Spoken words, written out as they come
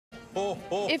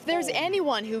If there's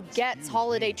anyone who gets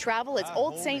holiday travel, it's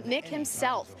old St. Nick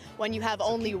himself. When you have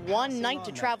only one night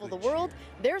to travel the world,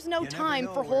 there's no time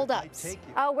for holdups.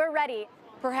 Oh, we're ready.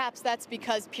 Perhaps that's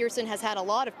because Pearson has had a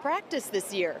lot of practice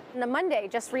this year. The Monday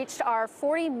just reached our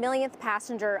 40 millionth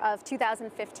passenger of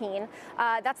 2015.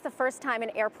 That's the first time an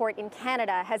airport in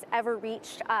Canada has ever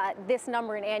reached this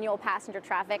number in annual passenger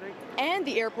traffic. And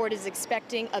the airport is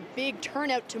expecting a big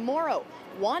turnout tomorrow.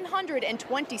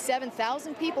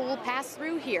 127,000 people will pass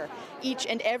through here. Each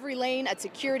and every lane at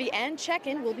security and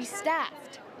check-in will be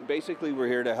staffed. Basically, we're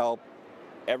here to help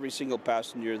every single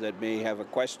passenger that may have a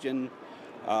question,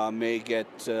 may get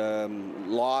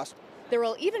lost. There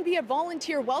will even be a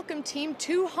volunteer welcome team,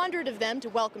 200 of them, to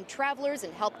welcome travelers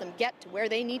and help them get to where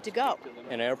they need to go.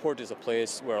 An airport is a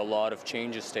place where a lot of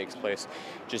changes takes place,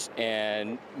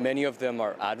 and many of them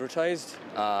are advertised.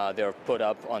 They're put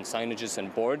up on signages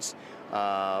and boards.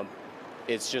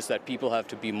 It's just that people have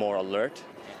to be more alert.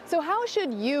 So how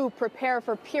should you prepare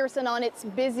for Pearson on its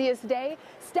busiest day?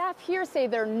 Staff here say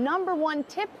their #1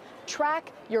 tip: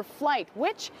 track your flight,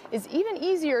 which is even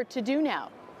easier to do now.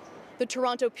 The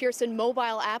Toronto Pearson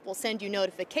mobile app will send you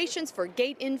notifications for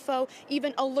gate info,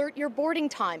 even alert your boarding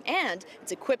time, and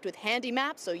it's equipped with handy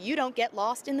maps so you don't get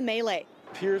lost in the melee.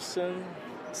 Pearson,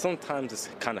 sometimes it's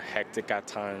kind of hectic at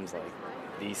times, like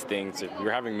these things.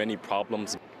 We're having many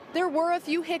problems. There were a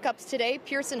few hiccups today.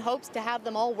 Pearson hopes to have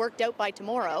them all worked out by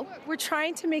tomorrow. We're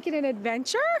trying to make it an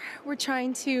adventure. We're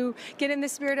trying to get in the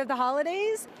spirit of the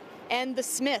holidays. And the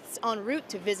Smiths en route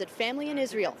to visit family in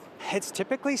Israel. It's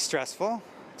typically stressful,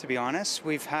 to be honest.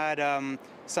 We've had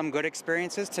some good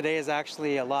experiences. Today is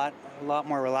actually a lot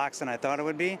more relaxed than I thought it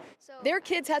would be. Their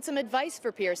kids had some advice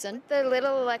for Pearson. The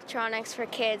little electronics for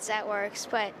kids, that works,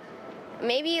 but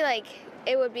maybe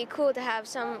it would be cool to have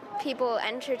some people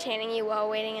entertaining you while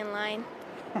waiting in line.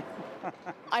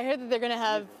 I heard that they're going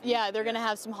to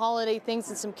have some holiday things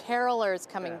and some carolers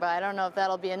coming by. I don't know if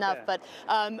that'll be enough, but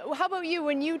how about you?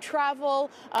 When you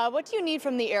travel, what do you need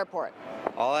from the airport?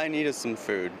 All I need is some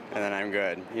food, and then I'm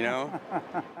good, you know?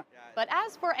 But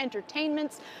as for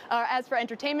entertainment,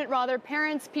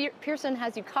 parents, Pearson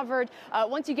has you covered.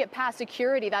 Once you get past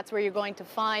security, that's where you're going to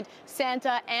find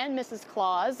Santa and Mrs.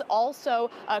 Claus.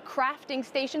 Also, crafting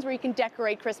stations where you can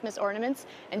decorate Christmas ornaments.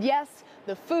 And yes,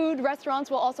 the food restaurants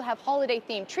will also have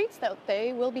holiday-themed treats that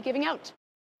they will be giving out.